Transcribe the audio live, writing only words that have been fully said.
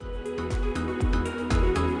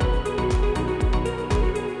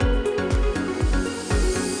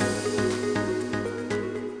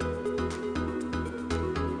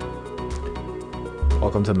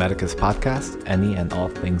Welcome to Medicus Podcast, any and all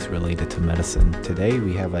things related to medicine. Today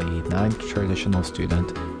we have a non-traditional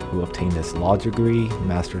student who obtained his law degree,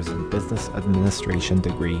 master's in business administration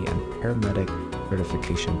degree, and paramedic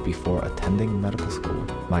certification before attending medical school.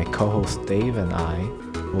 My co-host Dave and I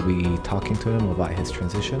will be talking to him about his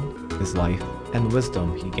transition, his life, and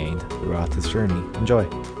wisdom he gained throughout his journey. Enjoy.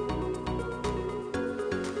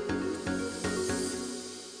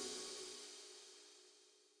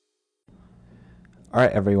 All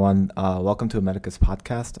right, everyone. Welcome to Medicus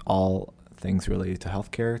Podcast, all things related to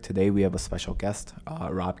healthcare. Today we have a special guest,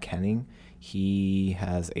 Rob Canning. He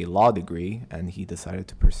has a law degree, and he decided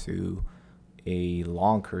to pursue a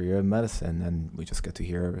long career in medicine, and we just get to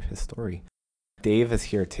hear his story. Dave is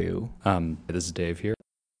here too. This is Dave here.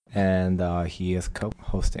 And he is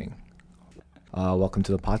co-hosting. Welcome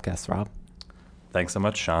to the podcast, Rob. Thanks so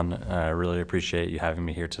much, Sean. I really appreciate you having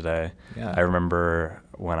me here today. Yeah. I remember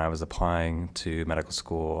when I was applying to medical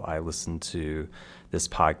school, I listened to this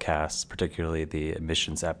podcast, particularly the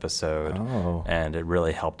admissions episode, and it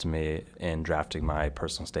really helped me in drafting my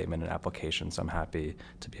personal statement and application. So I'm happy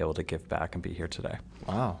to be able to give back and be here today.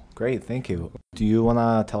 Wow, great. Thank you. Do you want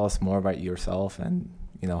to tell us more about yourself and,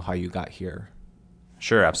 how you got here?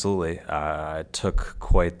 Sure, absolutely. It took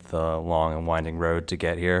quite the long and winding road to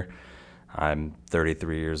get here. I'm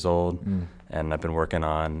 33 years old, and I've been working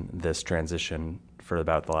on this transition for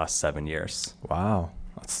about the last 7 years. Wow,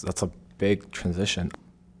 that's a big transition.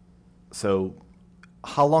 So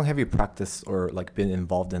how long have you practiced or been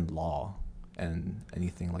involved in law and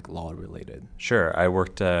anything law related? Sure. I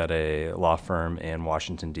worked at a law firm in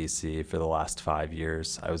Washington, D.C. for the last 5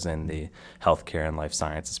 years. I was in the healthcare and life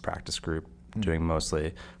sciences practice group, doing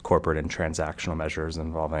mostly corporate and transactional measures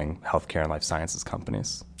involving healthcare and life sciences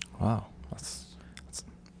companies. Wow.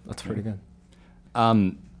 That's pretty good.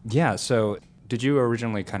 Yeah, so did you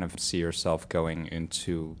originally kind of see yourself going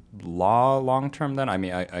into law long-term then? I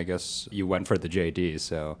mean, I guess you went for the JD,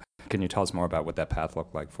 so can you tell us more about what that path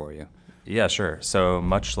looked like for you? Yeah, sure. So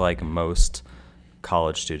much like most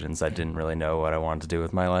college students, I didn't really know what I wanted to do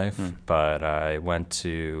with my life, but I went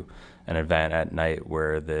to an event at night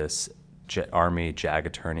where this Army JAG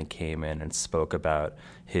attorney came in and spoke about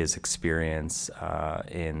his experience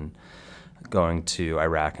in going to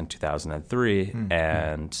Iraq in 2003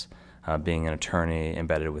 and being an attorney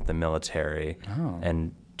embedded with the military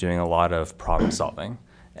and doing a lot of problem solving,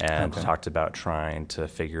 and talked about trying to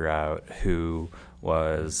figure out who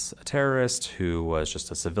was a terrorist, who was just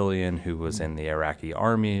a civilian, who was in the Iraqi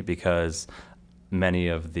army, because many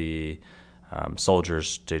of the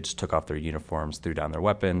soldiers, they just took off their uniforms, threw down their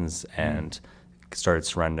weapons, and started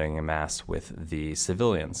surrendering en masse with the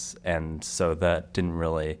civilians. And so that didn't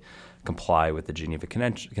really comply with the Geneva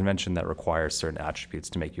Convention that requires certain attributes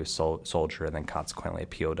to make you a soldier and then consequently a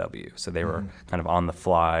POW. So they were kind of on the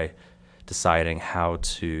fly deciding how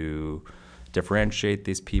to differentiate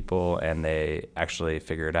these people, and they actually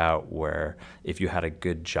figured out where if you had a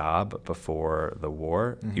good job before the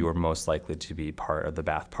war, you were most likely to be part of the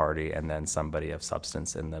Ba'ath Party and then somebody of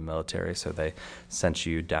substance in the military. So they sent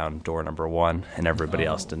you down door number 1 and everybody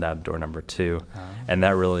else down door number 2. And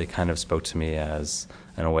that really kind of spoke to me as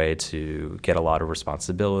a way to get a lot of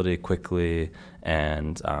responsibility quickly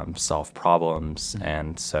and solve problems.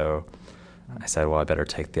 And so I said, well, I better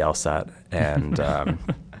take the LSAT. And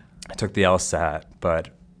I took the LSAT, but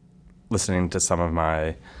listening to some of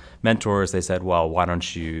my mentors, they said, well, why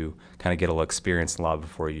don't you kind of get a little experience in law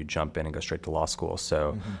before you jump in and go straight to law school?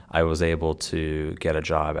 So I was able to get a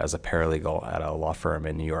job as a paralegal at a law firm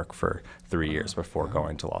in New York for 3 years before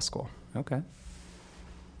going to law school. Okay.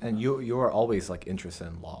 And you were always interested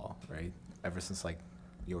in law, right? Ever since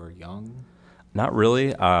you were young? Not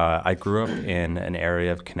really. I grew up in an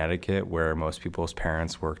area of Connecticut where most people's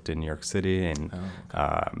parents worked in New York City and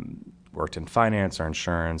worked in finance or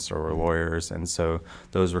insurance or were lawyers. And so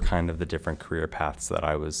those were kind of the different career paths that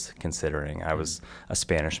I was considering. I was a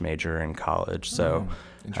Spanish major in college, so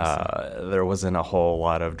there wasn't a whole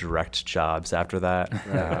lot of direct jobs after that.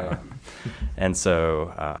 Right. And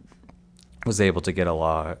so was able to get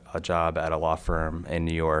a job at a law firm in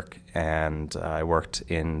New York, and I worked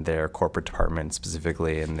in their corporate department,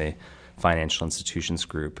 specifically in the financial institutions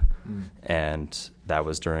group. And that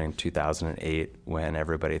was during 2008 when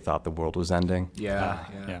everybody thought the world was ending. Yeah.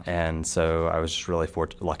 And so I was just really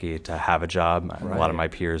lucky to have a job. A lot of my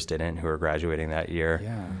peers didn't, who were graduating that year.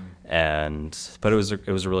 Yeah. But it was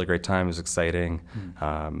a really great time. It was exciting.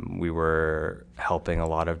 We were helping a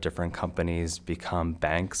lot of different companies become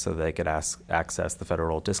banks so they could access the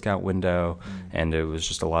federal discount window, and it was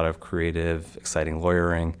just a lot of creative, exciting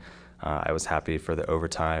lawyering. I was happy for the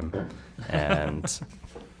overtime, and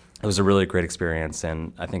it was a really great experience,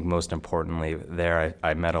 and I think most importantly there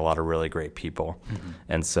I met a lot of really great people.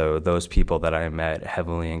 And so those people that I met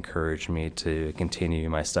heavily encouraged me to continue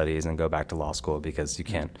my studies and go back to law school, because you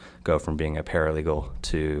can't go from being a paralegal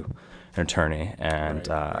to an attorney, and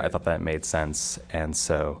I thought that made sense. And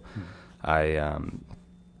so I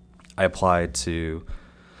applied to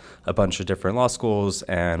a bunch of different law schools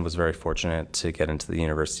and was very fortunate to get into the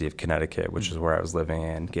University of Connecticut, which is where I was living,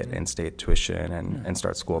 and get in-state tuition and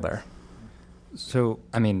start school there. So,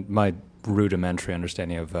 I mean, my rudimentary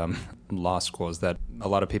understanding of law school is that a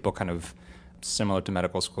lot of people kind of, similar to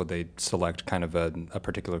medical school, they select kind of a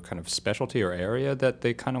particular kind of specialty or area that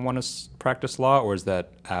they kind of want to practice law, or is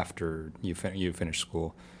that after you finish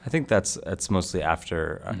school? I think that's mostly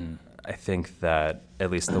after. I think that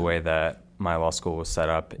at least the way that my law school was set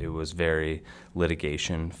up, it was very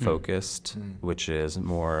litigation focused, which is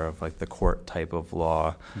more of like the court type of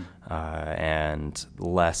law, and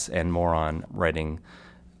less and more on writing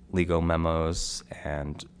legal memos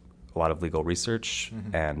and a lot of legal research.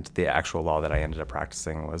 And the actual law that I ended up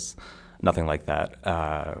practicing was nothing like that.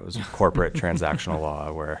 It was corporate transactional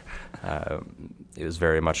law, where it was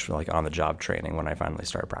very much like on the job training when I finally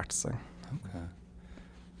started practicing. Okay.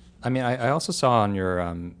 I mean, I also saw on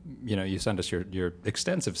your, you sent us your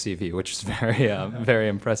extensive CV, which is very, very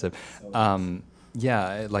impressive.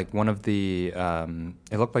 Yeah, like one of the,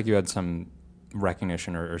 it looked like you had some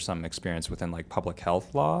recognition or some experience within like public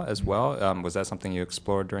health law as well. Was that something you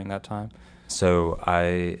explored during that time? So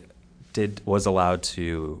I was allowed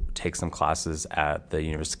to take some classes at the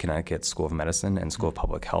University of Connecticut School of Medicine and School of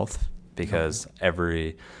Public Health, because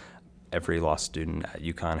every law student at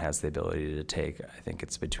UConn has the ability to take, I think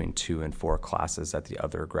it's between 2 and 4 classes at the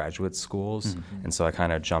other graduate schools. And so I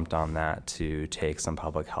kind of jumped on that to take some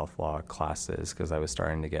public health law classes, because I was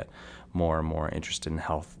starting to get more and more interested in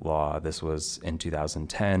health law. This was in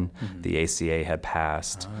 2010. The ACA had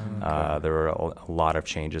passed. There were a lot of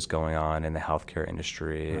changes going on in the healthcare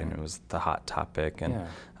industry, and it was the hot topic. And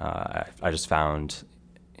I just found,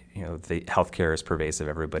 the healthcare is pervasive.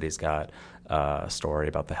 Everybody's got a story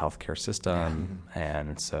about the healthcare system,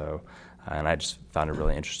 and I just found it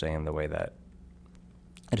really interesting in the way that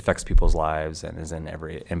it affects people's lives and is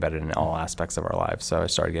embedded in all aspects of our lives. So I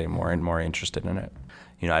started getting more and more interested in it.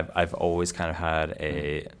 I've always kind of had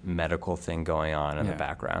a medical thing going on in the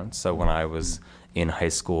background. So when I was in high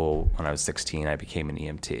school, when I was 16, I became an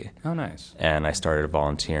EMT. Oh, nice. And I started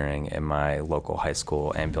volunteering in my local high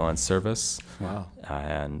school ambulance service. Wow.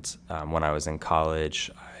 And when I was in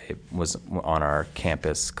college, I was on our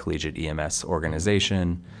campus collegiate EMS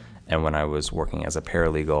organization. And when I was working as a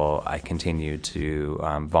paralegal, I continued to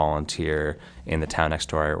volunteer in the town next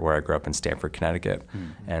door where I grew up in Stamford, Connecticut.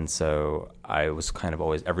 And so I was kind of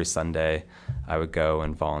always, every Sunday, I would go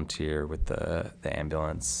and volunteer with the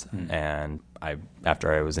ambulance. And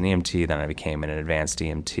after I was an EMT, then I became an advanced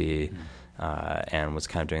EMT and was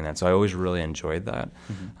kind of doing that. So I always really enjoyed that.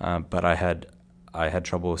 But I had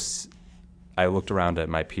trouble. I looked around at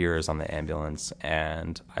my peers on the ambulance,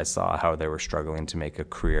 and I saw how they were struggling to make a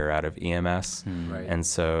career out of EMS. And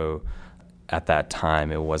so at that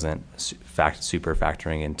time, it wasn't super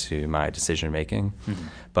factoring into my decision making.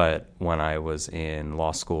 But when I was in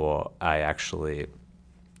law school, I actually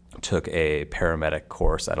took a paramedic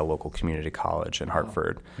course at a local community college in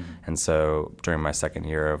Hartford. And so during my second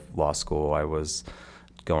year of law school, I was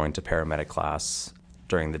going to paramedic class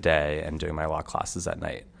during the day and doing my law classes at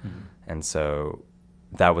night. And so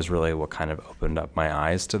that was really what kind of opened up my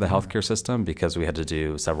eyes to the healthcare system, because we had to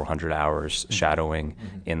do several hundred hours shadowing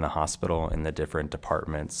in the hospital in the different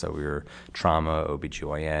departments. So we were trauma,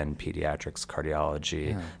 OBGYN, pediatrics,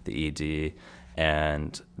 cardiology, the ED.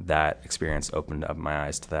 And that experience opened up my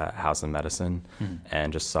eyes to that house of medicine,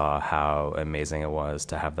 and just saw how amazing it was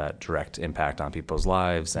to have that direct impact on people's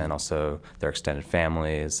lives and also their extended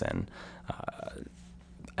families. And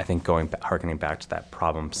I think harkening back to that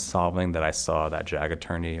problem solving that I saw that JAG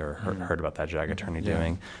attorney or heard about that JAG attorney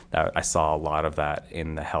doing, that I saw a lot of that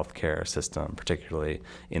in the healthcare system, particularly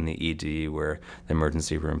in the ED, where the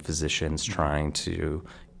emergency room physicians trying to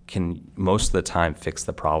can most of the time fix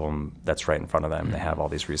the problem that's right in front of them. They have all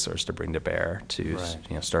these resources to bring to bear to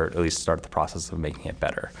start the process of making it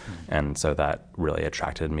better. And so that really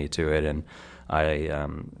attracted me to it. And I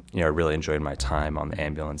really enjoyed my time on the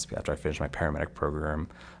ambulance. After I finished my paramedic program,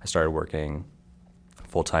 I started working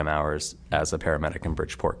full-time hours as a paramedic in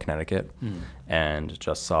Bridgeport, Connecticut, and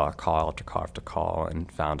just saw call after call after call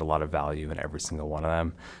and found a lot of value in every single one of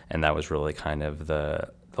them. And that was really kind of the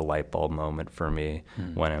light bulb moment for me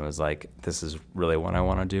when it was like, this is really what I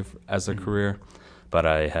want to do as a career. but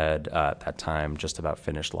I had at that time just about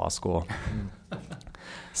finished law school.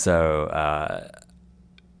 So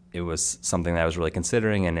it was something that I was really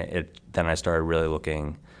considering, and then I started really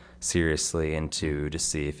looking seriously into to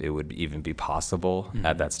see if it would even be possible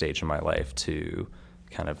at that stage in my life to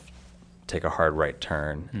kind of take a hard right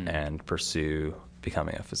turn and pursue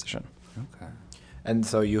becoming a physician. Okay. And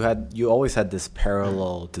so you always had this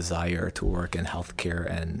parallel desire to work in healthcare,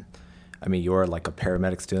 and I mean, you were like a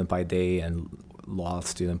paramedic student by day and law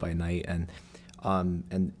student by night,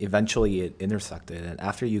 and eventually it intersected. And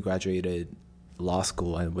after you graduated law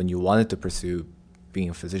school, and when you wanted to pursue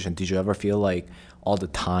being a physician, did you ever feel like all the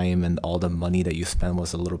time and all the money that you spent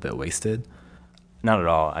was a little bit wasted? Not at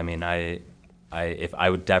all. I mean, if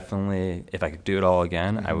I could do it all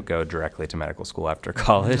again, I would go directly to medical school after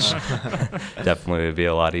college. Definitely would be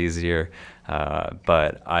a lot easier.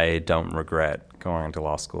 But I don't regret going to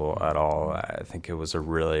law school at all. I think it was a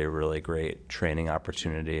really, really great training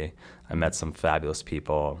opportunity. I met some fabulous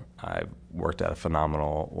people. I worked at a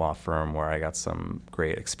phenomenal law firm where I got some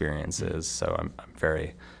great experiences. So I'm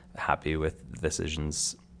very happy with the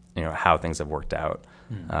decisions, how things have worked out.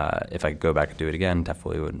 If I could go back and do it again,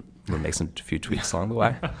 definitely would make a few tweaks along the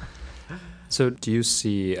way. So do you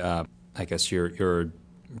see, I guess, your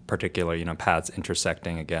particular, paths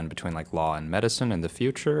intersecting again between like law and medicine in the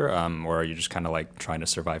future? Or are you just kind of like trying to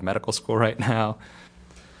survive medical school right now?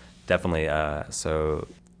 Definitely. So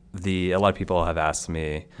a lot of people have asked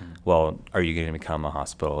me, well, are you going to become a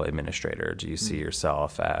hospital administrator? Do you see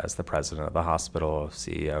yourself as the president of the hospital,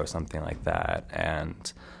 CEO, something like that?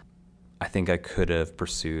 And I think I could have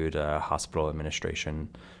pursued a hospital administration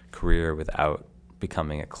career without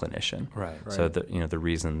becoming a clinician. Right. So the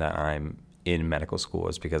reason that I'm in medical school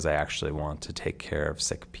is because I actually want to take care of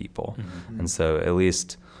sick people. And so at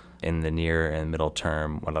least in the near and middle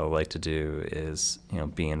term, what I would like to do is,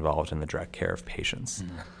 be involved in the direct care of patients.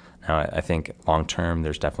 Now, I think long term,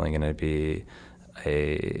 there's definitely going to be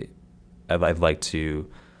I'd like to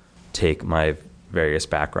take my various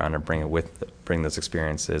background and bring those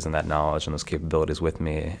experiences and that knowledge and those capabilities with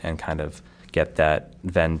me, and kind of get that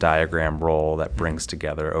Venn diagram role that brings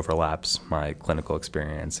together, overlaps my clinical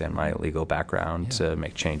experience and my legal background to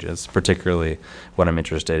make changes. Particularly what I'm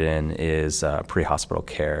interested in is pre-hospital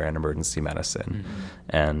care and emergency medicine.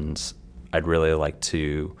 And I'd really like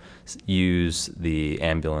to use the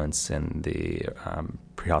ambulance and the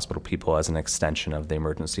pre-hospital people as an extension of the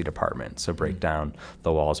emergency department. So break down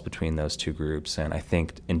the walls between those two groups. And I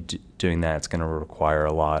think in doing that, it's going to require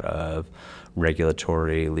a lot of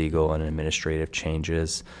regulatory, legal, and administrative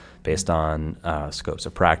changes based on scopes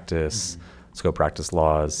of practice, scope practice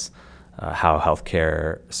laws, how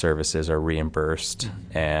healthcare services are reimbursed,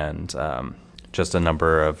 and just a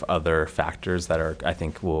number of other factors that I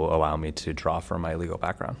think will allow me to draw from my legal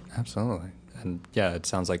background. Absolutely. And yeah, it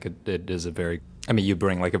sounds like it is you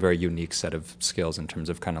bring like a very unique set of skills in terms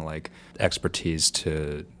of kind of like expertise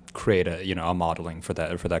to create a modeling for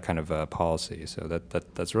that kind of policy. So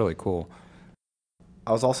that's really cool.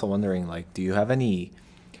 I was also wondering, like, do you have any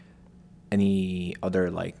other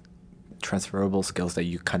like transferable skills that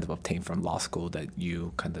you kind of obtained from law school that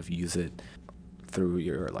you kind of use it through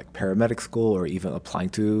your like paramedic school or even applying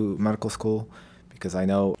to medical school? Because I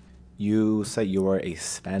know you said you were a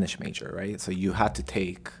Spanish major, right? So you had to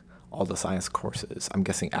take all the science courses, I'm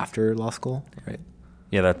guessing, after law school, right?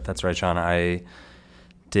 Yeah, that's right, Sean. I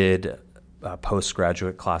did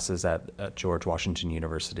postgraduate classes at George Washington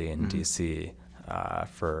University in D.C.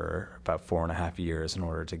 For about 4.5 years in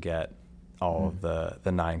order to get all of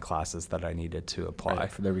the 9 classes that I needed to apply.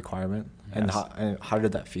 Right, for the requirement. Yes. And how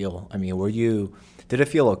did that feel? I mean, did it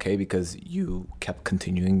feel okay because you kept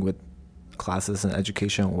continuing with classes and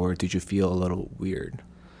education, or did you feel a little weird?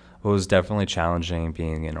 Well, it was definitely challenging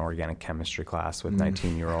being in organic chemistry class with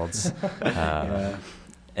 19-year-olds.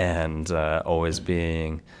 And always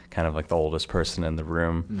being kind of like the oldest person in the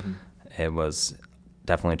room. It was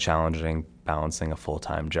definitely challenging balancing a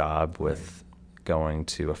full-time job with going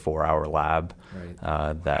to a 4-hour lab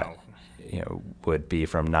that would be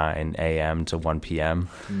from 9 a.m. to 1 p.m.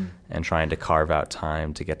 And trying to carve out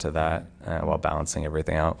time to get to that while balancing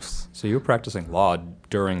everything else. So you were practicing law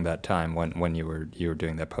during that time when you were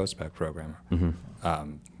doing that post-bac program.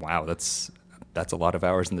 Wow, that's a lot of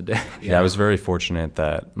hours in the day. Yeah, I was very fortunate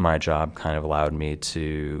that my job kind of allowed me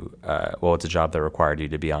to, it's a job that required you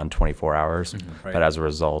to be on 24 hours, but as a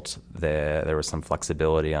result, there was some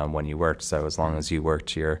flexibility on when you worked. So as long as you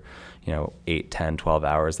worked your, 8, 10, 12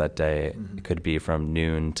 hours that day, it could be from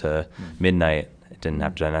noon to midnight. It didn't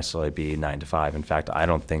have to necessarily be 9 to 5. In fact, I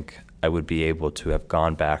don't think I would be able to have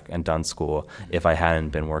gone back and done school if I hadn't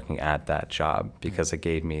been working at that job, because it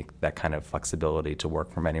gave me that kind of flexibility to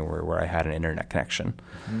work from anywhere where I had an internet connection.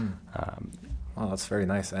 Oh, that's very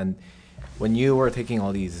nice. And when you were taking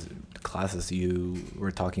all these classes, you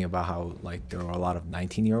were talking about how like there were a lot of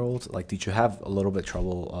 19-year-olds. Like, did you have a little bit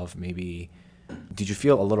trouble of did you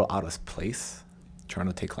feel a little out of place trying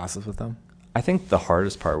to take classes with them? I think the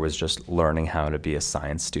hardest part was just learning how to be a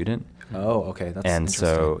science student. Oh, okay. That's and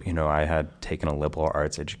interesting. so, I had taken a liberal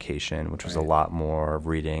arts education, which was a lot more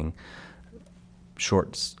reading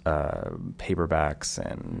short paperbacks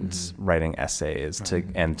and writing essays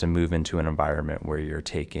to move into an environment where you're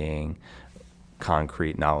taking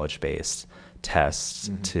concrete knowledge-based tests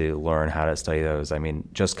to learn how to study those. I mean,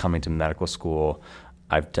 just coming to medical school,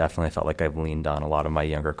 I've definitely felt like I've leaned on a lot of my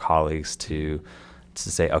younger colleagues to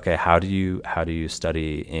say, okay, how do you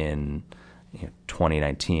study in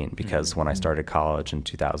 2019? Because when I started college in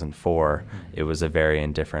 2004, it was a very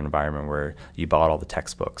indifferent environment where you bought all the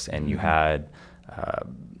textbooks and you had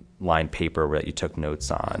lined paper that you took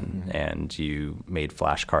notes on and you made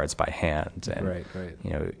flashcards by hand. And, right.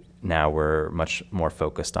 Now we're much more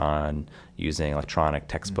focused on using electronic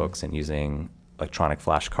textbooks and using electronic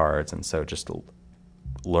flashcards. And so just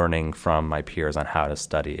learning from my peers on how to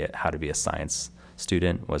study it, how to be a science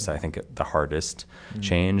student was, I think, the hardest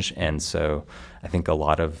change. And so I think a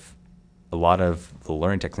lot of the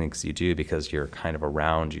learning techniques you do, because you're kind of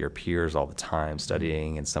around your peers all the time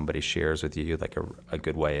studying, and somebody shares with you like a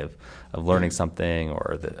good way of learning something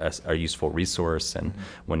or a useful resource. And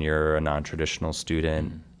when you're a non-traditional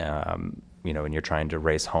student, and you're trying to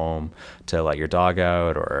race home to let your dog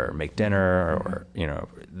out or make dinner, or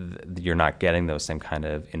you're not getting those same kind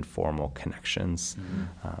of informal connections.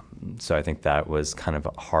 So I think that was kind of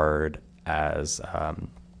hard as a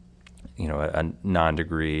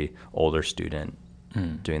non-degree older student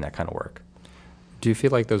doing that kind of work. Do you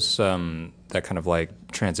feel like those that kind of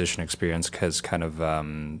like transition experience has kind of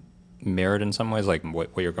mirrored in some ways like what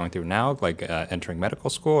you're going through now, like entering medical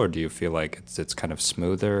school, or do you feel like it's kind of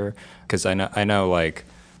smoother? Because I know like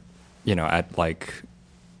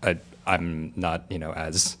I'm not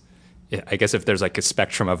as, I guess if there's like a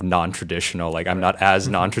spectrum of non-traditional, like I'm not as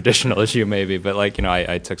non-traditional as you maybe, but like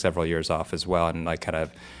I took several years off as well, and like kind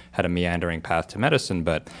of had a meandering path to medicine.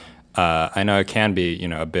 But I know it can be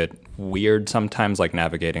a bit weird sometimes, like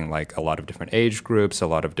navigating like a lot of different age groups, a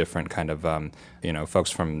lot of different kind of folks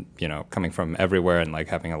from coming from everywhere, and like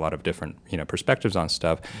having a lot of different perspectives on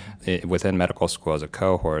stuff within medical school as a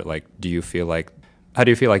cohort. Like, how do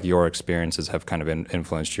you feel like your experiences have kind of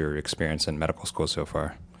influenced your experience in medical school so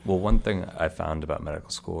far? Well, one thing I found about medical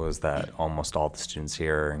school is that almost all the students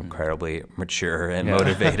here are incredibly mature and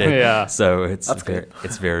motivated. So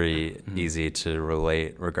it's very easy to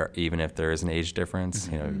relate, even if there is an age difference.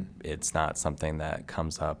 It's not something that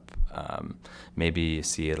comes up. Maybe you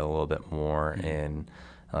see it a little bit more in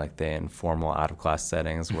like the informal out of class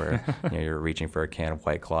settings where you're reaching for a can of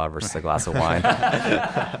White Claw versus a glass of wine.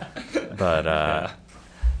 But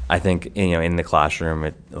I think in the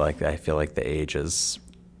classroom, I feel like the age is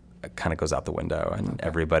kind of goes out the window, and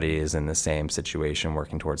everybody is in the same situation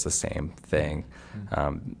working towards the same thing.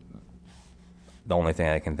 The only thing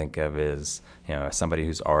I can think of is somebody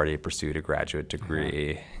who's already pursued a graduate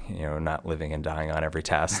degree, not living and dying on every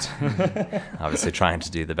test, obviously trying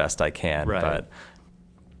to do the best I can, but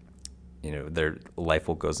their life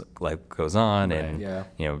goes on, and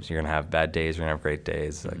you're gonna have bad days, you're gonna have great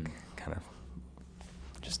days, like kind of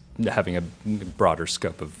just having a broader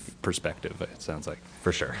scope of perspective, it sounds like.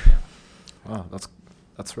 For sure. Wow,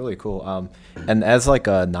 that's really cool. And as like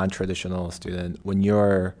a non-traditional student, when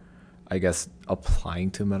you're, I guess, applying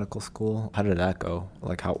to medical school, how did that go?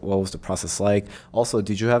 Like, what was the process like? Also,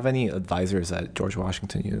 did you have any advisors at George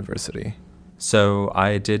Washington University? So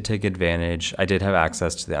I did take advantage. I did have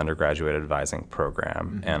access to the undergraduate advising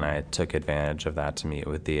program, and I took advantage of that to meet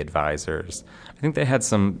with the advisors. I think they had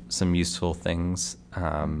some useful things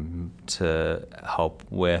to help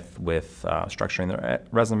with structuring the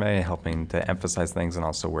resume, helping to emphasize things, and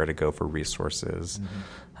also where to go for resources.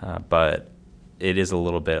 But it is a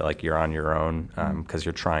little bit like you're on your own because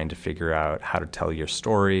you're trying to figure out how to tell your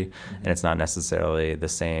story, and it's not necessarily the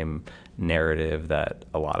same narrative that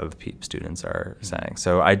a lot of the students are saying.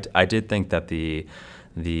 So I did think that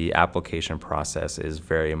the application process is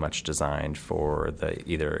very much designed for the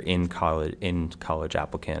either in college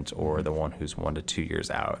applicant or the one who's 1 to 2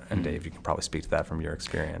 years out. And Dave, you can probably speak to that from your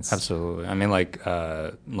experience. Absolutely. I mean, like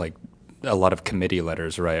a lot of committee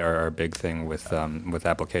letters, right, are a big thing with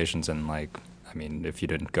applications, and like, I mean, if you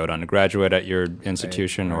didn't go to undergraduate at your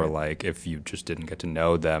institution, or like if you just didn't get to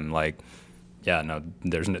know them, like Yeah, no,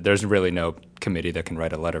 there's really no committee that can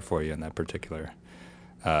write a letter for you in that particular,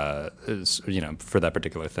 for that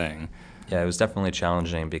particular thing. Yeah, it was definitely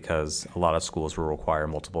challenging because a lot of schools will require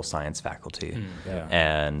multiple science faculty. Yeah.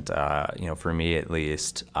 And, for me at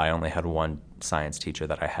least, I only had one science teacher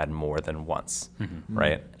that I had more than once,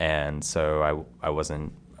 right? And so I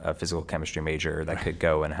wasn't a physical chemistry major that could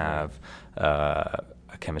go and have a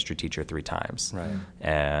chemistry teacher 3 times. Right.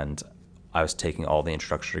 And I was taking all the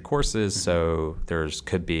introductory courses, so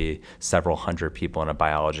could be several hundred people in a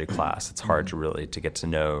biology class. It's hard to get to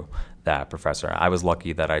know that professor. I was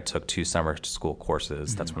lucky that I took 2 summer school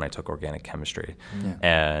courses. That's when I took organic chemistry. Yeah.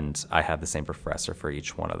 And I had the same professor for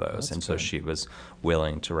each one of those. That's and so good. she was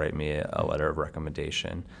willing to write me a letter of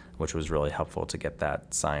recommendation, which was really helpful to get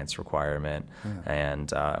that science requirement.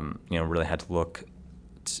 And, really had to look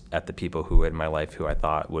at the people who in my life who I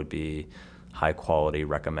thought would be high quality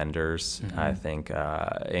recommenders. I think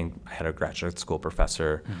I had a graduate school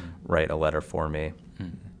professor write a letter for me,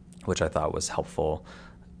 which I thought was helpful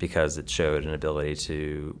because it showed an ability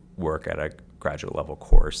to work at a graduate level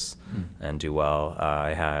course and do well.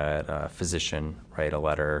 I had a physician write a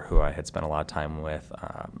letter who I had spent a lot of time with.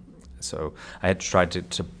 So I had tried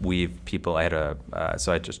to weave people.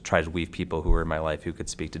 So I just tried to weave people who were in my life who could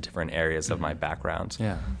speak to different areas of my background.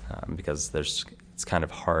 Yeah. Because it's kind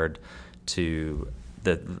of hard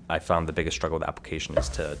I found the biggest struggle with application is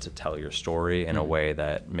to tell your story in a way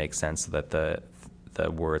that makes sense so that the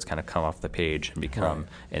words kind of come off the page and become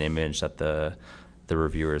an image that the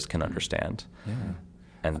reviewers can understand. Yeah.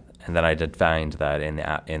 And then I did find that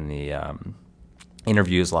in the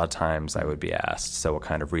interviews, a lot of times I would be asked, so what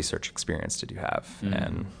kind of research experience did you have?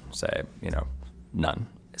 And say, none.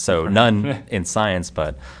 So none in science,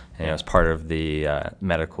 but as part of the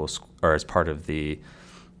medical school, or as part of the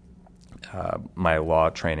my law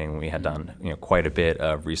training, we had done quite a bit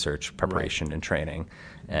of research preparation and training.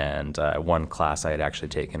 And one class I had actually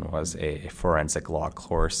taken was a forensic law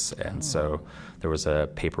course, and so there was a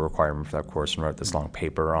paper requirement for that course, and wrote this long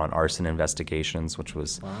paper on arson investigations, which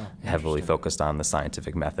was heavily focused on the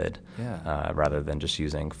scientific method, rather than just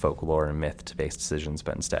using folklore and myth to base decisions,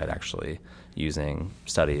 but instead actually using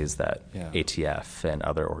studies that ATF and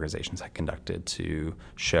other organizations had conducted to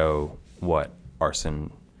show what arson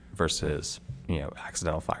versus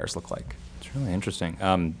accidental fires look like. It's really interesting.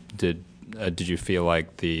 Did you feel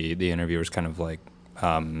like the interviewers kind of like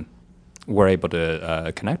were able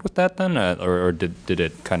to connect with that then, or did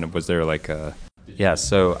it kind of, was there like a? Yeah,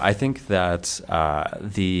 so I think that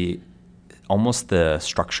almost the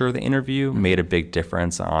structure of the interview made a big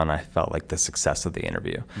difference on, I felt like, the success of the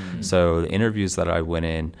interview. So the interviews that I went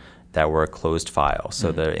in that were a closed file,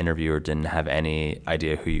 so the interviewer didn't have any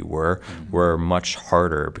idea who you were much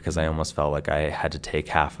harder because I almost felt like I had to take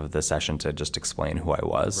half of the session to just explain who I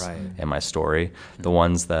was and my story. The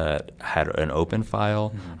ones that had an open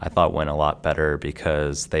file, I thought went a lot better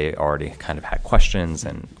because they already kind of had questions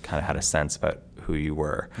and kind of had a sense about who you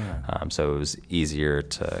were. So it was easier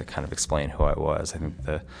to kind of explain who I was. I think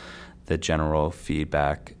the general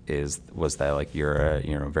feedback was that like you're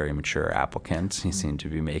a very mature applicant. You seem to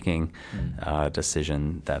be making a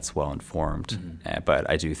decision that's well informed. But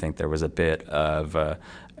I do think there was a bit of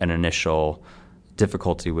an initial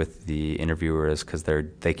difficulty with the interviewers because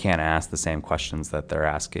they can't ask the same questions that they're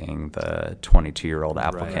asking the 22-year-old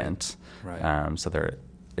applicant. So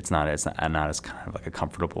it's not as kind of like a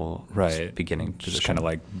comfortable beginning position. Just kind of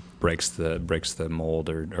like breaks the mold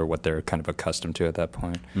or what they're kind of accustomed to at that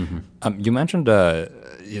point. You mentioned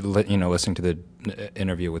listening to the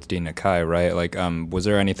interview with Dean Nakai, right? Like, was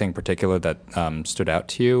there anything particular that stood out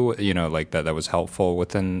to you? Like that was helpful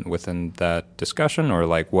within that discussion, or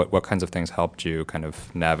like what kinds of things helped you kind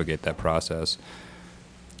of navigate that process?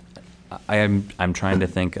 I'm trying to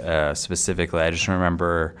think specifically. I just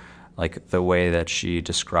remember like the way that she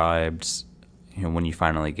described, when you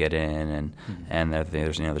finally get in and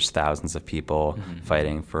there's thousands of people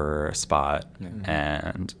fighting for a spot,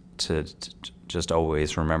 and to just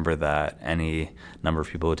always remember that any number of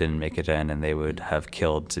people who didn't make it in and they would have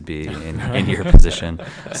killed to be in your position.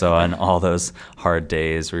 So on all those hard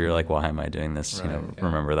days where you're like, why am I doing this?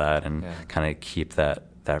 Remember that and kind of keep that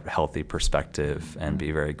healthy perspective and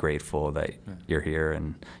be very grateful that you're here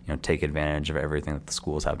and take advantage of everything that the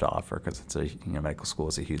schools have to offer, because it's medical school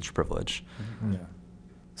is a huge privilege.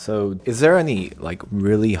 So is there any like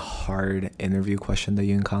really hard interview question that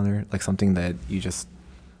you encountered, like something that you just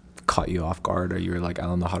caught you off guard, or you were like, I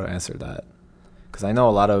don't know how to answer that? Because I know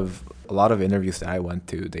a lot of interviews that I went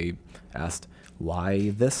to, they asked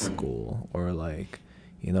why this school, or like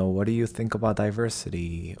what do you think about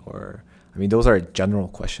diversity, or I mean, those are general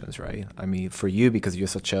questions, right? I mean, for you, because you're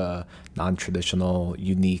such a non-traditional,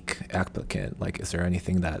 unique applicant, like, is there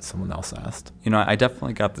anything that someone else asked? I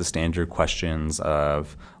definitely got the standard questions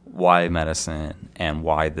of why medicine and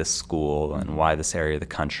why this school and why this area of the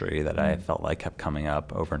country that I felt like kept coming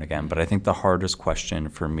up over and again. But I think the hardest question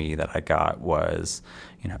for me that I got was,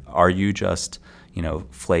 are you just,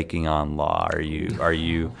 flaking on law? Are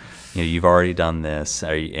you you've already done this,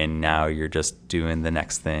 and now you're just doing the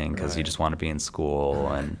next thing because you just want to be in school,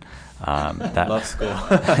 and that Love school.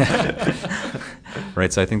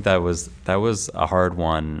 right. So I think that was a hard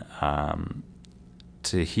one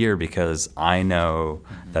to hear, because I know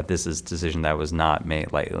that this is a decision that was not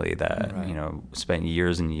made lightly, that spent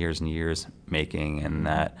years and years and years making, and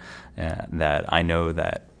that I know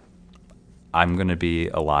that I'm going to be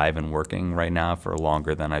alive and working right now for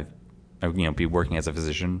longer than I've be working as a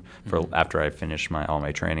physician for after I finish all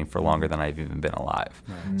my training for longer than I've even been alive.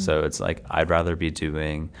 So it's like I'd rather be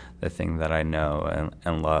doing the thing that I know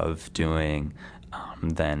and love doing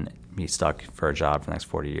than be stuck for a job for the next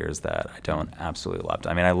 40 years that I don't absolutely love.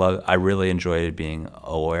 I mean, I really enjoyed being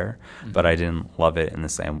a lawyer, but I didn't love it in the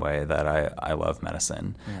same way that I love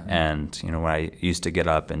medicine. And when I used to get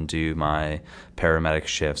up and do my paramedic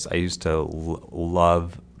shifts, I used to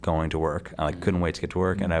love going to work. I couldn't wait to get to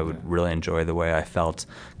work, and I would really enjoy the way I felt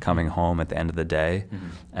coming home at the end of the day.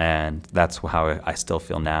 And that's how I still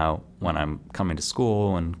feel now when I'm coming to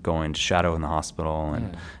school and going to shadow in the hospital,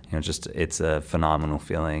 and just it's a phenomenal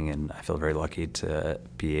feeling, and I feel very lucky to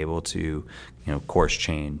be able to course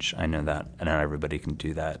change. I know that not everybody can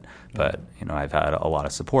do that, but I've had a lot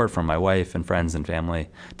of support from my wife and friends and family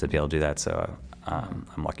to be able to do that, so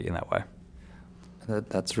I'm lucky in that way.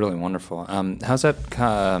 That's really wonderful. How's that?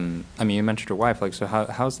 I mean, you mentioned your wife. So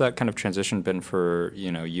how's that kind of transition been for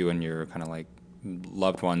you and your kind of like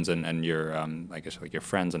loved ones and your I guess like your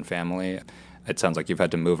friends and family? It sounds like you've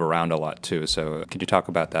had to move around a lot too. So could you talk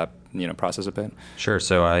about that process a bit? Sure.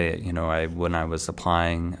 So I when I was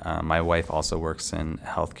applying, my wife also works in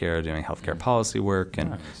healthcare, doing healthcare policy work,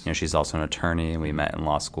 and she's also an attorney, and we met in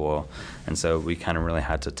law school, and so we kind of really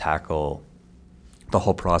had to tackle the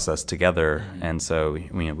whole process together. And so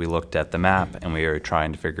we looked at the map, and we were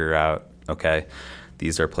trying to figure out, okay,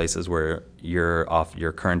 these are places where your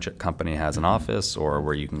current company has an office or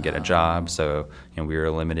where you can get a job. So we were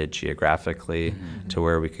limited geographically to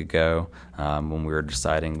where we could go. When we were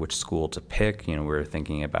deciding which school to pick, we were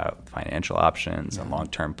thinking about financial options and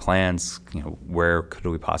long-term plans. Where could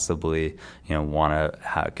we possibly want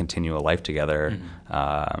to continue a life together,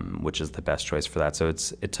 which is the best choice for that. So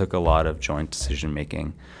it took a lot of joint decision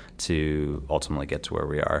making to ultimately get to where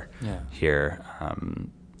we are here.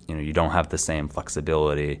 You don't have the same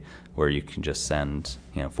flexibility where you can just send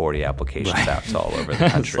 40 applications out to all over the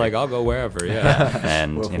country. It's like, I'll go wherever,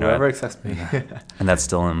 and whoever accepts me. And that's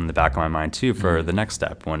still in the back of my mind too for the next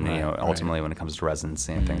step when ultimately when it comes to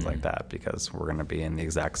residency and things like that, because we're going to be in the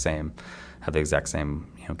exact same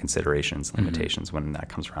considerations and limitations when that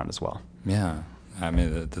comes around as well. Yeah, I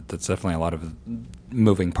mean that's definitely a lot of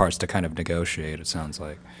moving parts to kind of negotiate. It sounds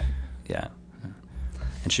like. Yeah.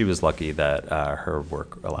 And she was lucky that her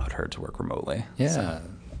work allowed her to work remotely. Yeah, so.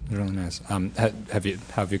 Really nice. Have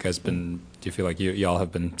you guys been? Do you feel like y'all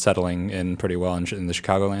have been settling in pretty well in the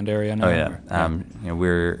Chicagoland area now? Oh yeah.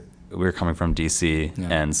 We're coming from DC,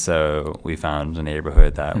 and so we found a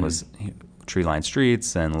neighborhood that was tree-lined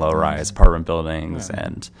streets and low-rise apartment buildings,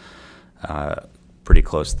 and pretty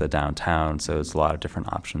close to the downtown. So it's a lot of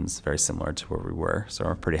different options, very similar to where we were. So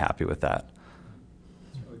we're pretty happy with that.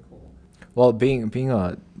 Well, being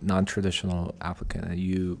a non-traditional applicant,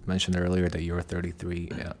 you mentioned earlier that you were 33,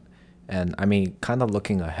 and I mean, kind of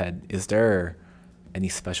looking ahead, is there any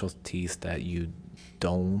specialties that you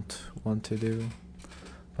don't want to do,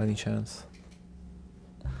 by any chance?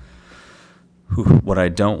 What I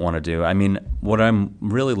don't want to do, I mean, what I'm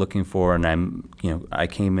really looking for, and I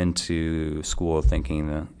came into school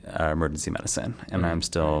thinking emergency medicine, and I'm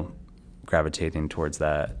still gravitating towards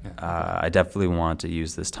that. I definitely want to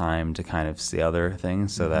use this time to kind of see other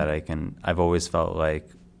things so that I've always felt like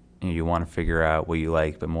you want to figure out what you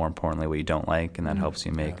like, but more importantly, what you don't like, and that helps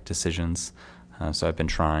you make decisions. So I've been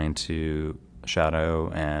trying to shadow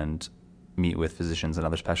and meet with physicians in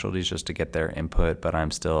other specialties just to get their input, but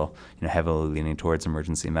I'm still heavily leaning towards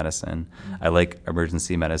emergency medicine. I like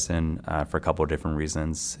emergency medicine for a couple of different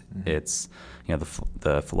reasons. It's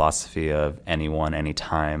the philosophy of anyone,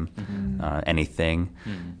 anytime, anything.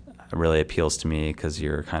 really appeals to me because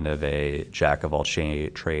you're kind of a jack of all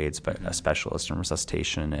trades, but a specialist in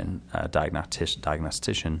resuscitation and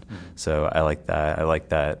diagnostician. So I like that. I like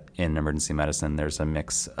that in emergency medicine there's a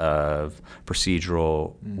mix of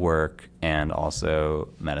procedural work and also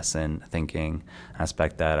medicine thinking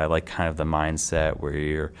aspect. That I like kind of the mindset where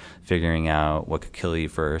you're figuring out what could kill you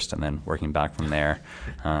first and then working back from there.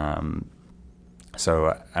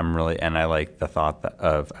 So I like the thought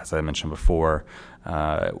of, as I mentioned before,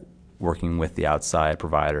 working with the outside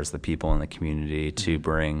providers, the people in the community, to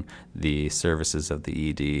bring the services of the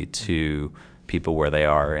ED to people where they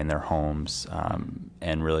are in their homes,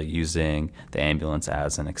 and really using the ambulance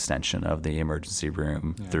as an extension of the emergency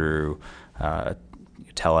room through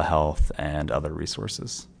telehealth and other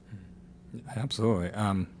resources. Absolutely.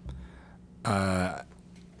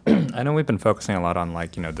 I know we've been focusing a lot on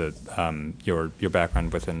your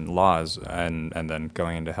background within laws and then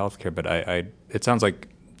going into healthcare, but it sounds like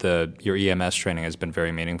your EMS training has been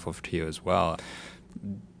very meaningful to you as well.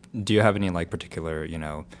 Do you have any particular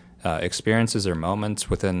experiences or moments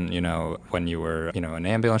within when you were an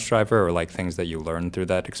ambulance driver, or things that you learned through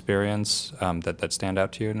that experience that stand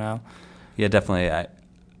out to you now? Yeah, definitely.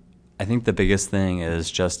 I think the biggest thing is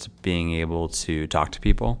just being able to talk to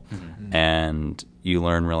people, and you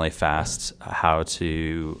learn really fast how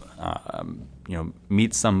to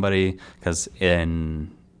meet somebody, because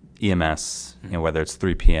in EMS, whether it's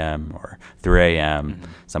 3 p.m. or 3 a.m.,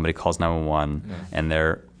 somebody calls 911 and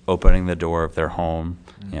they're opening the door of their home,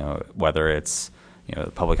 whether it's the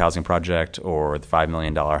public housing project or the $5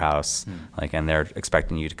 million house, and they're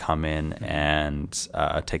expecting you to come in and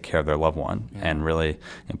take care of their loved one. And really,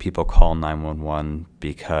 people call 911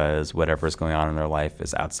 because whatever is going on in their life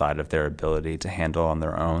is outside of their ability to handle on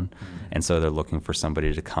their own. And so they're looking for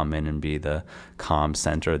somebody to come in and be the calm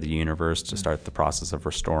center of the universe to start the process of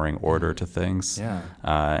restoring order to things.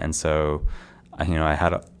 And so, I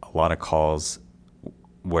had a lot of calls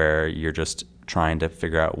where you're just trying to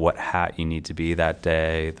figure out what hat you need to be that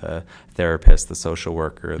day, the therapist, the social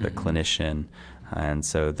worker, the clinician. And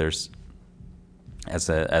so there's, as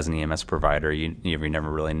an EMS provider, you never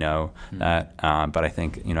really know that. But I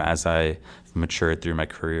think, as I matured through my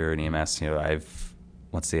career in EMS, I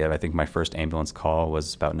think my first ambulance call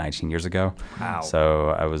was about 19 years ago. Wow. So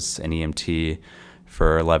I was an EMT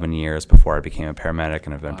for 11 years before I became a paramedic,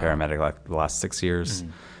 and I've been a paramedic the last 6 years.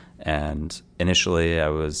 And initially I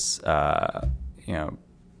was,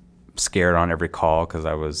 scared on every call because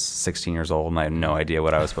I was 16 years old and I had no idea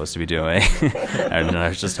what I was supposed to be doing. And I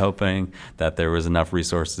was just hoping that there was enough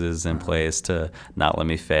resources in place to not let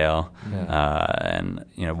me fail. And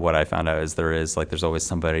what I found out is there's always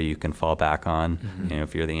somebody you can fall back on.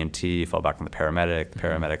 If you're the EMT, you fall back on the paramedic. The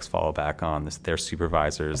paramedics fall back on their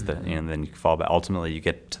supervisors. And then you fall back. Ultimately, you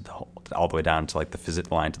get to all the way down to the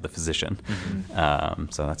line to the physician.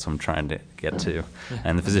 So that's what I'm trying to get to.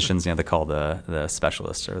 And the physicians, they call the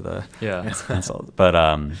specialist or the consult. But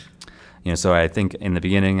so I think in the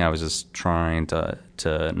beginning I was just trying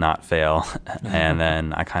to not fail, and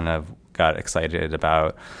then I kind of got excited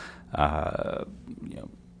about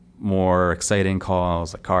more exciting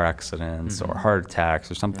calls like car accidents or heart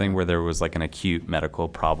attacks or something where there was an acute medical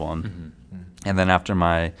problem. And then after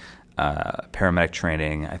my paramedic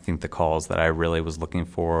training, I think the calls that I really was looking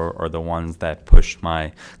for are the ones that pushed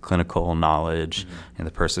my clinical knowledge, and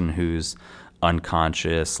the person who's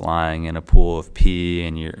unconscious, lying in a pool of pee,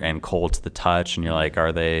 and cold to the touch, and you're like,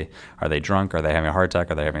 are they drunk? Are they having a heart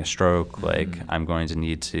attack? Are they having a stroke? I'm going to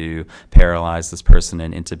need to paralyze this person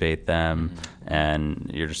and intubate them.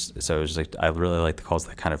 And I really like the calls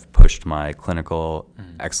that kind of pushed my clinical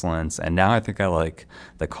excellence. And now I think I like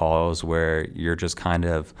the calls where you're just kind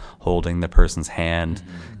of holding the person's hand,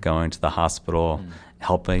 going to the hospital,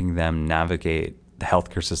 helping them navigate the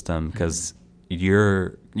healthcare system, because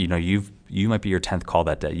you might be your 10th call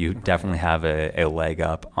that day. You definitely have a leg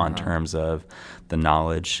up on terms of the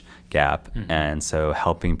knowledge gap. And so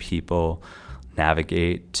helping people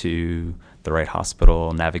navigate to the right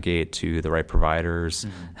hospital, navigate to the right providers,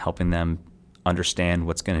 helping them understand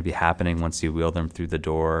what's going to be happening once you wheel them through the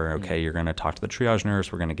door. Okay, you're going to talk to the triage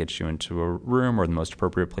nurse. We're going to get you into a room or the most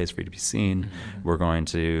appropriate place for you to be seen. We're going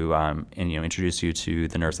to introduce you to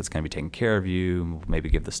the nurse that's going to be taking care of you. Maybe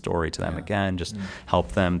give the story to them again. Just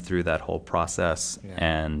help them through that whole process,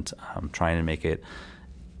 and trying to make it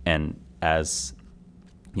as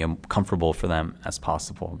comfortable for them as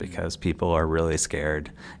possible, because people are really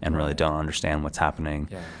scared and really don't understand what's happening.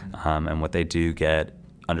 And what they do get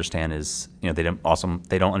understand is, they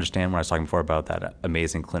don't understand when I was talking before about that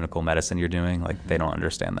amazing clinical medicine you're doing. Like, they don't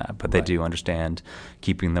understand that, but they do understand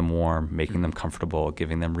keeping them warm, making them comfortable,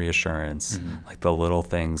 giving them reassurance, like the little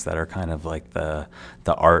things that are kind of like the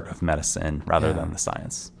art of medicine rather than the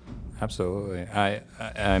science. Absolutely.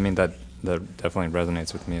 I mean, that definitely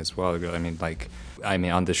resonates with me as well. I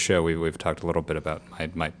mean, on this show, we've talked a little bit about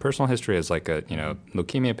my personal history as like a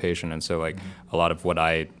leukemia patient, and so like a lot of what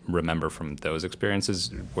I remember from those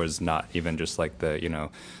experiences was not even just like the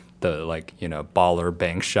baller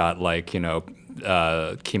bank shot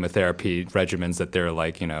chemotherapy regimens that they're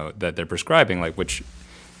that they're prescribing, like, which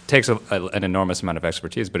takes an enormous amount of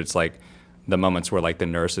expertise, but it's like the moments where like the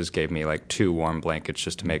nurses gave me like 2 warm blankets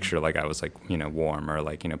just to make sure like I was like warm, or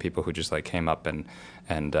like people who just like came up and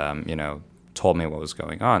told me what was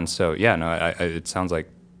going on. So yeah, no, it sounds like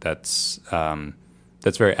that's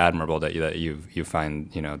very admirable that you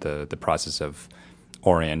find the process of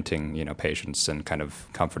orienting patients and kind of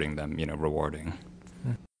comforting them rewarding.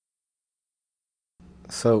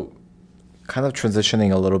 So kind of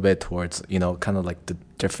transitioning a little bit towards kind of like the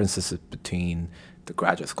differences between the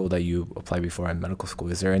graduate school that you applied before and medical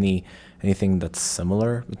school. Is there anything that's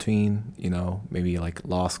similar between maybe like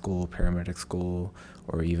law school, paramedic school,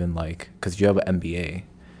 or even like, because you have an MBA,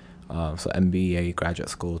 so MBA graduate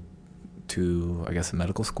school to, I guess, a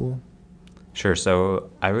medical school? Sure.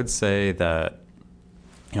 So I would say that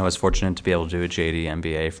I was fortunate to be able to do a JD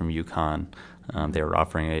MBA from UConn. They were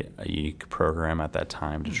offering a unique program at that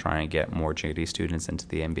time to try and get more JD students into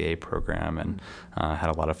the MBA program, and had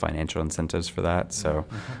a lot of financial incentives for that. So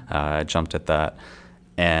I jumped at that.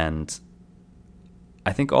 And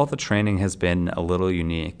I think all the training has been a little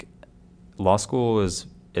unique. Law school is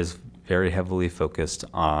very heavily focused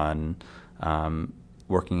on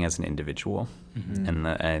working as an individual. And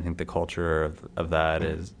I think the culture of that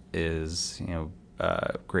is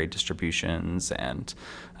grade distributions, and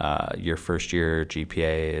your first year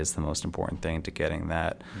GPA is the most important thing to getting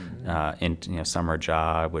that summer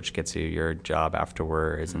job, which gets you your job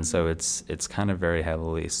afterwards. And so it's kind of very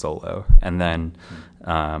heavily solo. And then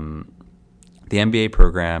the MBA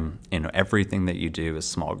program, everything that you do is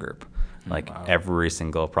small group. Like every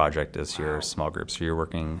single project is your small group. So you're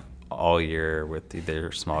working all year with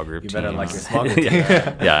either small group teams. You better like your small group.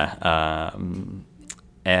 Yeah.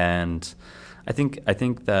 And I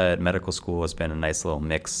think that medical school has been a nice little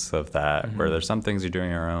mix of that, where there's some things you're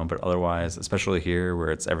doing on your own, but otherwise, especially here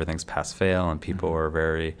where everything's pass fail and people are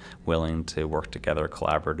very willing to work together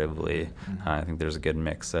collaboratively, I think there's a good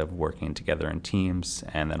mix of working together in teams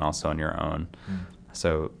and then also on your own.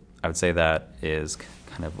 So I would say that is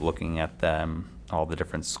kind of looking at them, all the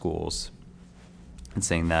different schools, and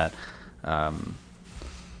saying that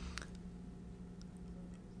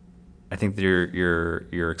I think that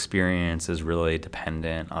your experience is really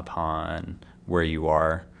dependent upon where you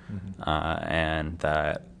are, and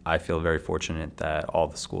that I feel very fortunate that all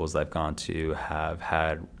the schools I've gone to have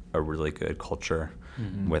had a really good culture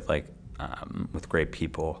with great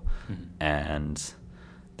people, and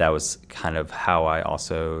that was kind of how I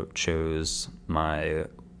also chose my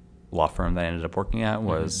law firm that I ended up working at.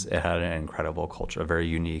 Was it had an incredible culture, a very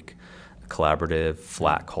unique, collaborative,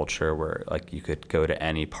 flat culture where like you could go to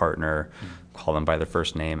any partner, call them by their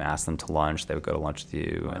first name, ask them to lunch, they would go to lunch with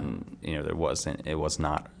you, and it was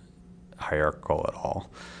not hierarchical at all.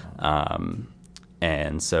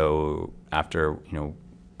 And so after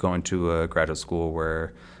going to a graduate school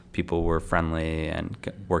where people were friendly and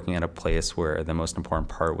working at a place where the most important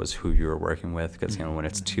part was who you were working with, because when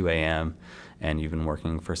it's 2 a.m. and you've been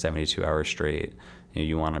working for 72 hours straight,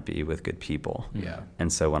 you want to be with good people. Yeah.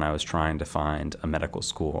 And so when I was trying to find a medical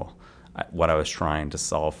school, what I was trying to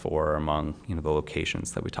solve for among the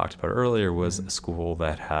locations that we talked about earlier was a school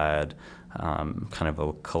that had kind of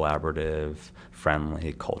a collaborative,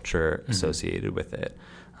 friendly culture associated with it,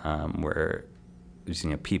 where it was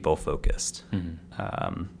people focused.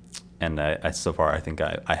 And I so far I think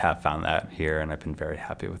I have found that here, and I've been very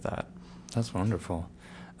happy with that. That's wonderful.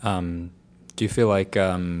 Do you feel like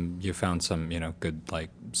you found some, good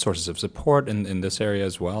sources of support in this area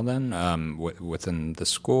as well? Then within the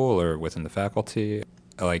school or within the faculty,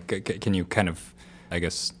 can you kind of, I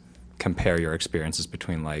guess, compare your experiences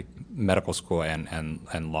between medical school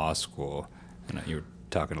and law school? You were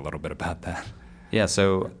talking a little bit about that. Yeah,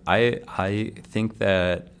 so I think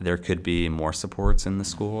that there could be more supports in the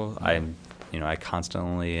school. I'm I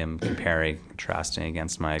constantly am comparing, contrasting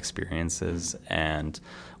against my experiences. And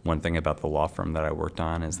one thing about the law firm that I worked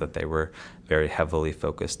on is that they were very heavily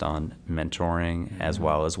focused on mentoring as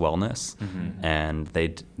well as wellness. And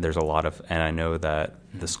there's a lot of, and I know that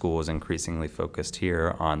the school is increasingly focused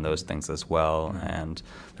here on those things as well. And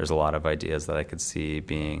there's a lot of ideas that I could see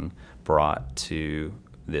being brought to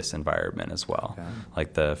this environment as well. Okay.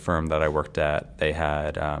 Like the firm that I worked at, they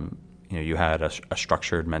had, you had a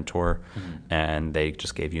structured mentor, and they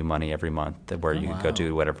just gave you money every month where you could go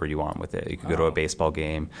do whatever you want with it. You could go to a baseball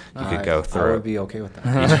game. You could go throw. I would be okay with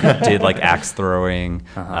that. You did like axe throwing.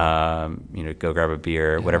 Go grab a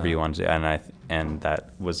beer, whatever you want to do. And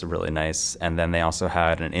that was really nice. And then they also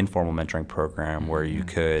had an informal mentoring program where you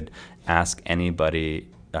could ask anybody,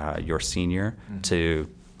 your senior, to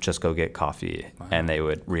just go get coffee, and they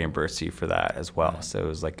would reimburse you for that as well. So it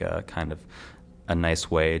was like a kind of a nice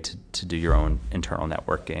way to do your own internal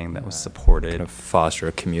networking that was supported. Kind of foster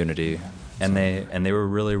a community. And they were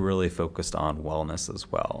really, really focused on wellness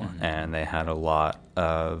as well. And they had a lot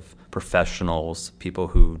of professionals, people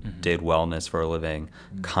who did wellness for a living,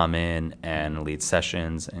 come in and lead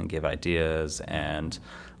sessions and give ideas, and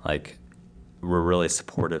like were really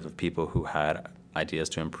supportive of people who had ideas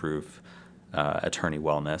to improve attorney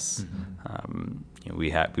wellness.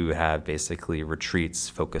 We would have basically retreats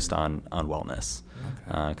focused on wellness,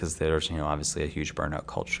 because there's obviously a huge burnout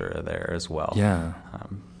culture there as well. Yeah.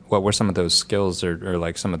 What were some of those skills, or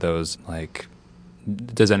like some of those, like,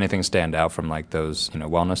 does anything stand out from like those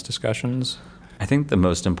wellness discussions? I think the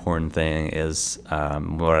most important thing is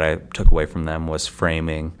what I took away from them was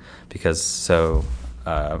framing, because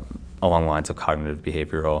along the lines of cognitive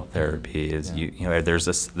behavioral therapy is there's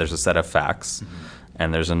a set of facts,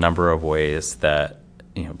 and there's a number of ways that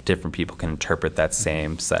different people can interpret that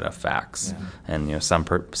same set of facts. And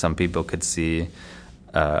some people could see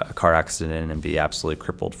a car accident and be absolutely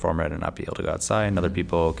crippled from it and not be able to go outside, and other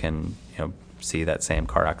people can see that same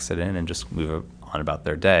car accident and just move on about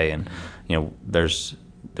their day. And there's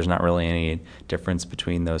not really any difference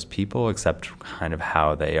between those people except kind of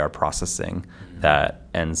how they are processing that.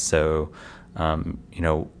 And so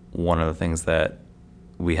one of the things that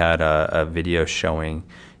we had a video showing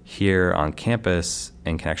here on campus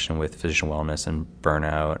in connection with physician wellness and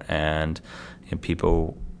burnout, and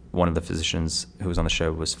one of the physicians who was on the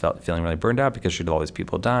show was feeling really burned out because she had all these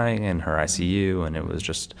people dying in her ICU, and it was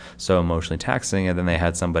just so emotionally taxing. And then they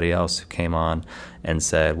had somebody else who came on and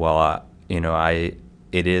said, well,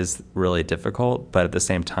 it is really difficult, but at the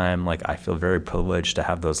same time, like, I feel very privileged to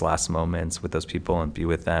have those last moments with those people and be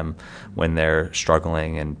with them when they're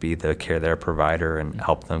struggling and be the care provider and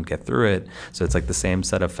help them get through it. So it's like the same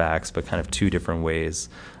set of facts, but kind of two different ways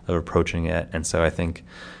of approaching it. And so I think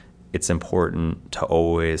it's important to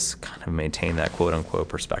always kind of maintain that quote unquote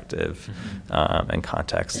perspective and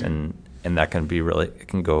context. And that can it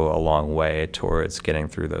can go a long way towards getting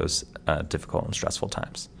through those difficult and stressful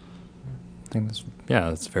times. I think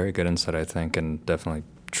that's very good insight, I think, and definitely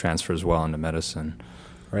transfers well into medicine.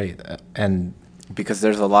 Right. And because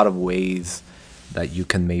there's a lot of ways that you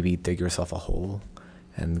can maybe dig yourself a hole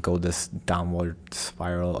and go this downward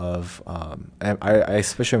spiral of, and I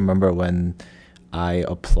especially remember when I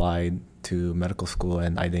applied to medical school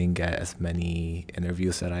and I didn't get as many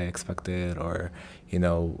interviews that I expected, or,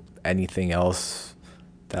 anything else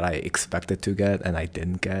that I expected to get and I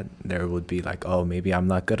didn't get. There would be like, oh, maybe I'm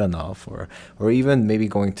not good enough, or even maybe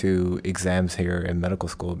going to exams here in medical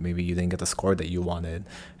school, maybe you didn't get the score that you wanted,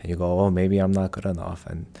 and you go, oh, maybe I'm not good enough,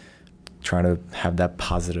 and trying to have that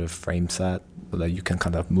positive frame set so that you can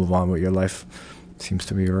kind of move on with your life seems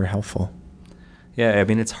to be very helpful. Yeah, I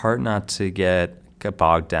mean, it's hard not to get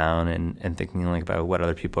bogged down in thinking like about what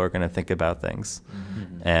other people are going to think about things.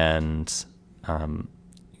 And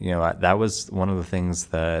that was one of the things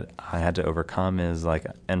that I had to overcome, is like,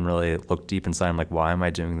 and really look deep inside. I'm like, why am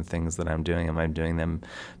I doing the things that I'm doing? Am I doing them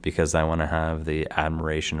because I want to have the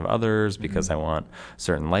admiration of others, because I want a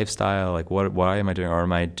certain lifestyle? Like, why am I doing, or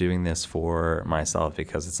am I doing this for myself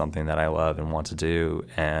because it's something that I love and want to do?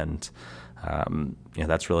 And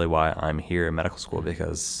that's really why I'm here in medical school,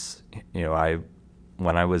 because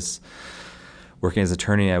when I was working as an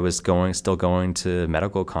attorney, I was still going to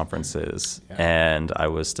medical conferences, and I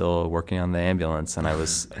was still working on the ambulance, and I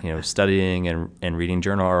was, studying and reading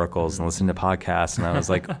journal articles and listening to podcasts, and I was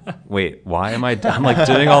like, wait, why am I'm like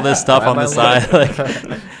doing all this stuff on the side?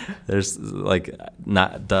 Like, there's like,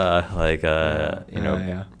 not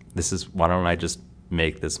this is, why don't I just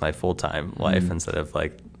make this my full-time life instead of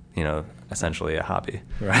like, essentially a hobby.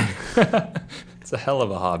 Right. It's a hell of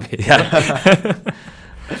a hobby. Yeah.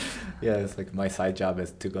 Yeah, it's like my side job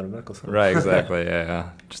is to go to medical school. Right, exactly. Yeah.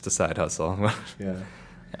 Just a side hustle. Yeah.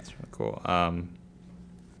 That's really cool.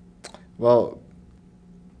 Well,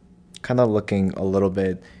 kind of looking a little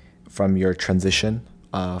bit from your transition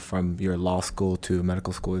from your law school to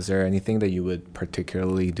medical school, is there anything that you would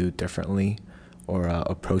particularly do differently or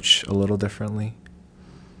approach a little differently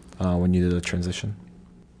when you did the transition?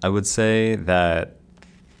 I would say that,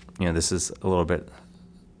 this is a little bit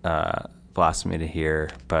blasphemy to hear,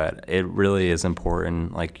 but it really is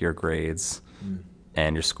important, like your grades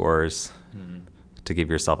and your scores, to give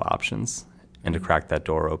yourself options and to crack that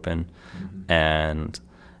door open. And,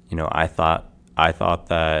 I thought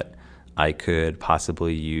that I could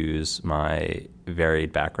possibly use my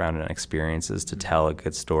varied background and experiences to tell a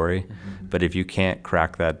good story. But if you can't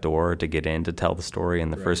crack that door to get in to tell the story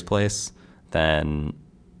in the first place, then,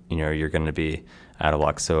 you're going to be out of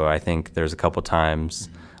luck. So I think there's a couple times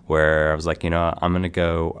where I was like, I'm going to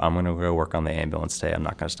go work on the ambulance today. I'm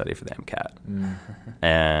not going to study for the MCAT.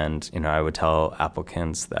 And, I would tell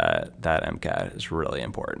applicants that MCAT is really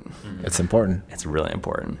important. It's important. It's really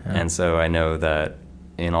important. Yeah. And so I know that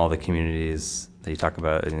in all the communities that you talk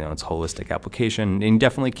about, it's holistic application. And you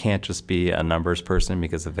definitely can't just be a numbers person,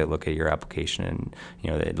 because if they look at your application and,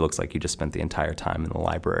 it looks like you just spent the entire time in the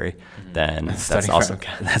library, then that's also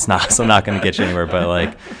not going to get you anywhere. But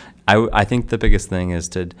like, I think the biggest thing is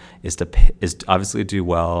obviously do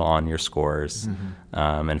well on your scores.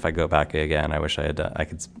 And if I go back again, I wish I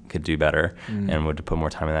could do better and would put more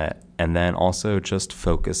time in that. And then also just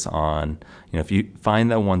focus on, if you find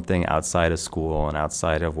that one thing outside of school and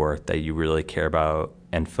outside of work that you really care about,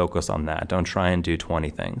 and focus on that. Don't try and do 20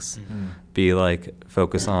 things. Be like,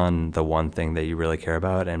 focus on the one thing that you really care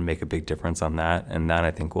about and make a big difference on that. And that,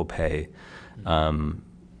 I think, will pay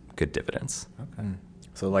good dividends. Okay.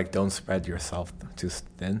 So like, don't spread yourself too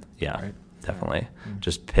thin. Yeah, right? definitely.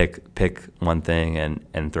 Just pick one thing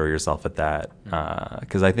and throw yourself at that.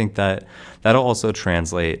 Because I think that'll also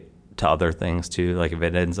translate to other things too. Like if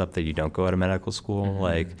it ends up that you don't go to medical school,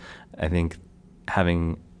 like I think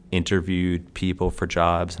having interviewed people for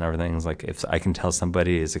jobs and everything is like, if I can tell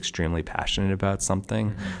somebody is extremely passionate about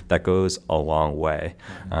something, that goes a long way.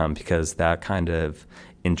 Because that kind of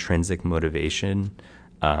intrinsic motivation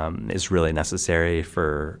is really necessary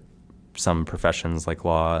for some professions like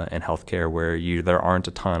law and healthcare, where there aren't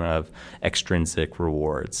a ton of extrinsic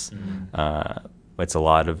rewards. It's a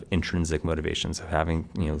lot of intrinsic motivations of having,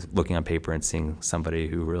 looking on paper and seeing somebody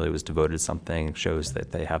who really was devoted to something shows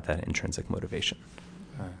that they have that intrinsic motivation.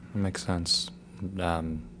 Makes sense.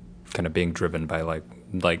 Kind of being driven by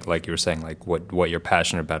like you were saying, like what you're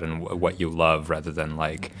passionate about and what you love, rather than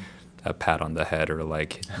like a pat on the head or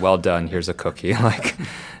like, well done, here's a cookie. Like,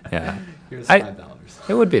 yeah. Here's $5.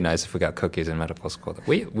 It would be nice if we got cookies in medical school.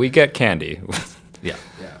 We get candy. Yeah.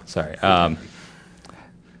 Sorry.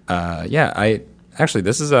 Actually,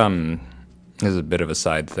 this is a bit of a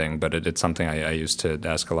side thing, but it's something I used to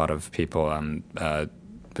ask a lot of people in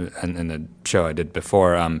the show I did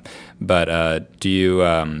before. But do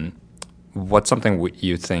you, what's something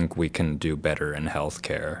you think we can do better in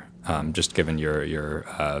healthcare, just given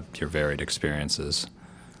your varied experiences?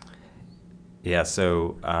 Yeah,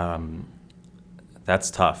 so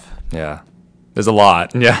that's tough. Yeah, there's a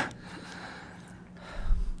lot. Yeah.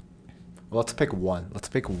 Well, let's pick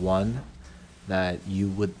one that you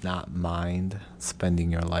would not mind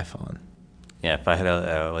spending your life on. Yeah, if I had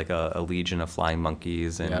a legion of flying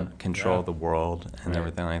monkeys and control the world and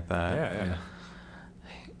everything like that.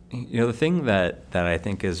 Yeah. The thing that I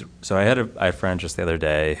think is, so I had a friend just the other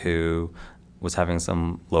day who was having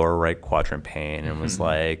some lower right quadrant pain and was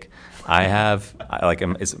like,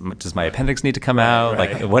 does my appendix need to come out?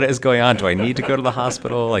 Right. Like, what is going on? Do I need to go to the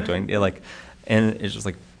hospital? Like, and it's just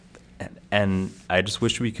like, and I just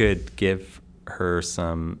wish we could give her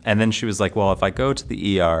some. And then she was like, well, if I go to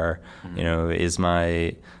the ER, is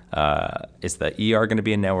the ER going to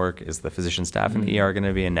be a network? Is the physician staff in the ER going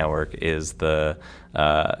to be a network? Is the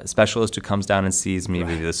specialist who comes down and sees me,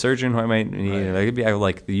 maybe the surgeon who I might need? It'd be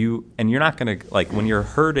like you, and you're not going to, like, when you're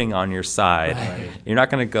hurting on your side, you're not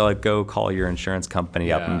going to go call your insurance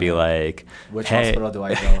company up and be like, which hey, hospital do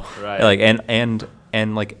I go? Right. Like,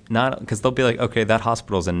 and like, not because they'll be like, okay, that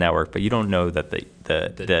hospital's a network, but you don't know that the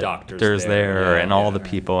doctor's there and all the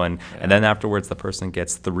people, and then afterwards the person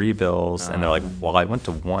gets 3 bills and they're like, well, I went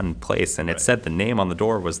to one place and it said the name on the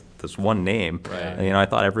door was this one name, and, I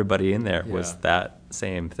thought everybody in there was that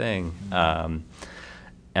same thing.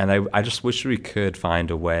 I just wish we could find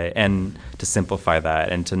a way and to simplify that,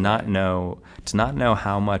 and to not know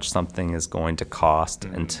how much something is going to cost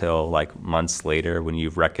until like months later when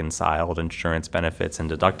you've reconciled insurance benefits and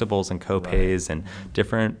deductibles and copays and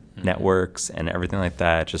different networks and everything like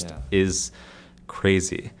that. Just is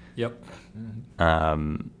crazy. Yep.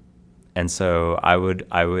 And so I would,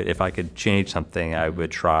 if I could change something, I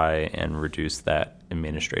would try and reduce that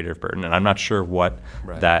administrative burden. And I'm not sure what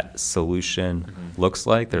that solution looks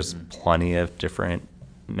like. There's plenty of different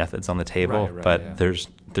methods on the table, but there's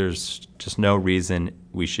just no reason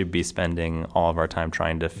we should be spending all of our time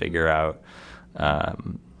trying to figure out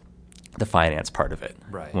the finance part of it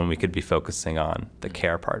when we could be focusing on the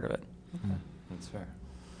care part of it. That's fair.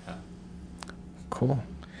 Yeah. Cool.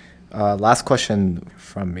 Last question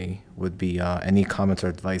from me would be any comments or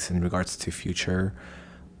advice in regards to future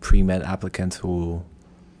pre-med applicants who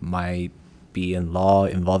might be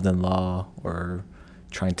involved in law, or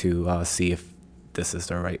trying to see if this is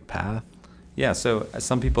the right path? Yeah, so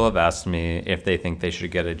some people have asked me if they think they should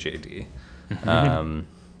get a JD.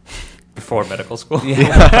 Before medical school?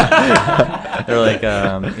 They're like,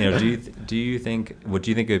 do you think it would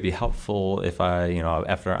be helpful if I,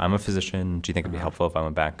 after I'm a physician, do you think it'd be helpful if I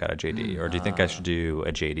went back, got a JD? Or do you think I should do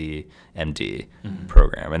a JD MD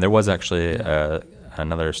program? And there was actually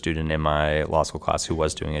another student in my law school class who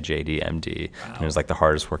was doing a JD MD, and he was like the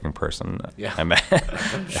hardest working person I met.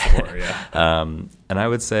 Sure, yeah. And I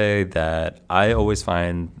would say that I always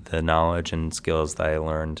find the knowledge and skills that I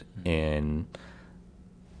learned in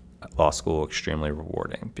law school extremely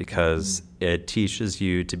rewarding, because it teaches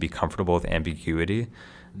you to be comfortable with ambiguity,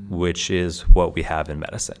 which is what we have in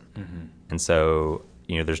medicine. And so,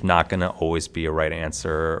 there's not going to always be a right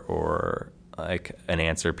answer or like an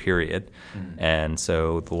answer, period. And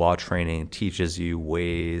so the law training teaches you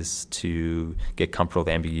ways to get comfortable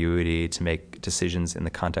with ambiguity, to make decisions in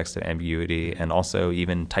the context of ambiguity, and also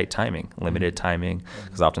even tight timing, limited timing,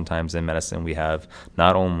 because oftentimes in medicine we have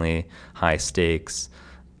not only high stakes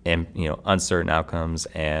and uncertain outcomes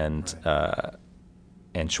and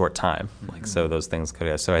short time. So those things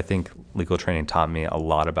could. So I think legal training taught me a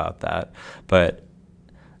lot about that, but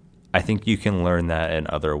I think you can learn that in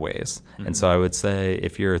other ways. And so I would say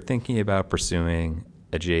if you're thinking about pursuing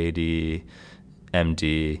a JD,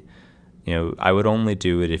 MD, I would only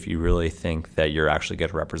do it if you really think that you're actually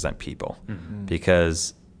going to represent people,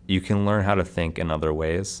 because you can learn how to think in other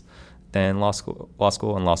ways than law school.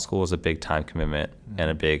 And law school is a big time commitment and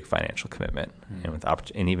a big financial commitment,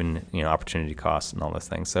 and even opportunity costs and all those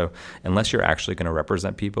things. So unless you're actually going to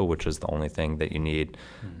represent people, which is the only thing that you need,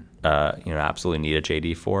 absolutely need a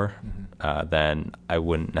JD for, then I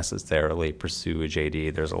wouldn't necessarily pursue a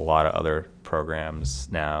JD. There's a lot of other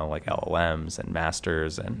programs now, like LLMs and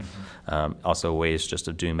masters, and also ways just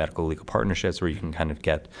of doing medical legal partnerships where you can kind of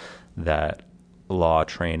get that law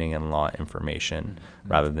training and law information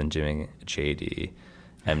rather than doing a JD,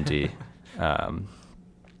 MD.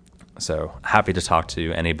 So happy to talk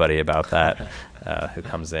to anybody about that who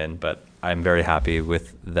comes in, but I'm very happy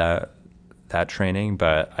with that training,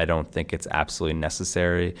 but I don't think it's absolutely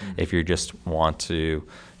necessary. If you just want to,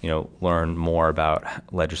 learn more about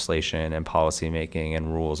legislation and policy making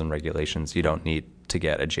and rules and regulations, you don't need to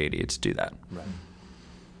get a JD to do that. Right.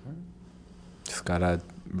 Just gotta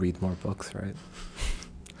read more books, right?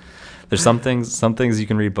 There's some things you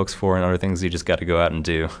can read books for, and other things you just got to go out and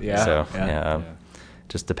do. Yeah. So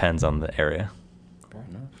just depends on the area. Fair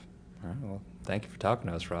enough. All right. Well, thank you for talking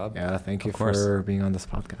to us, Rob. Yeah, thank you for being on this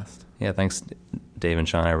podcast. Yeah, thanks, Dave and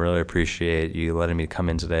Sean. I really appreciate you letting me come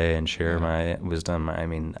in today and share my wisdom. I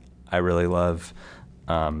mean, I really love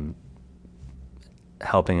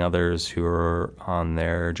helping others who are on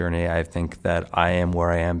their journey. I think that I am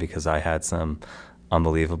where I am because I had some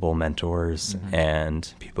unbelievable mentors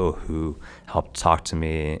and people who helped talk to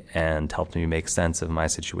me and helped me make sense of my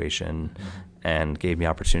situation and gave me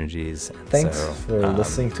opportunities. Thanks for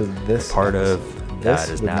listening to this. Part of this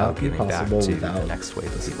that is would now not be giving back possible to without the next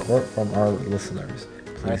wave of people. support from our listeners.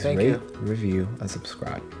 Please rate, review, and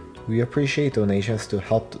subscribe. We appreciate donations to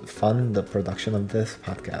help fund the production of this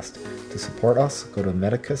podcast. To support us, go to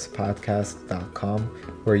medicuspodcast.com,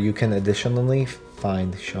 where you can additionally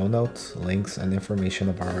find show notes, links, and information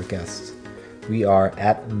about our guests. We are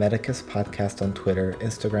at Medicus Podcast on Twitter,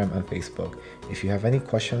 Instagram, and Facebook. If you have any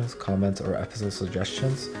questions, comments, or episode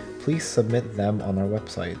suggestions, please submit them on our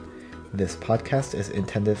website. This podcast is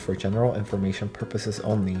intended for general information purposes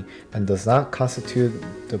only and does not constitute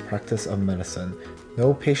the practice of medicine.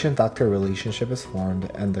 No patient-doctor relationship is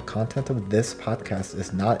formed, and the content of this podcast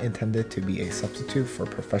is not intended to be a substitute for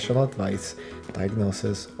professional advice,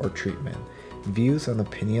 diagnosis, or treatment. Views and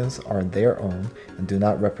opinions are their own and do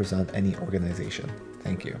not represent any organization.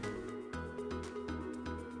 Thank you.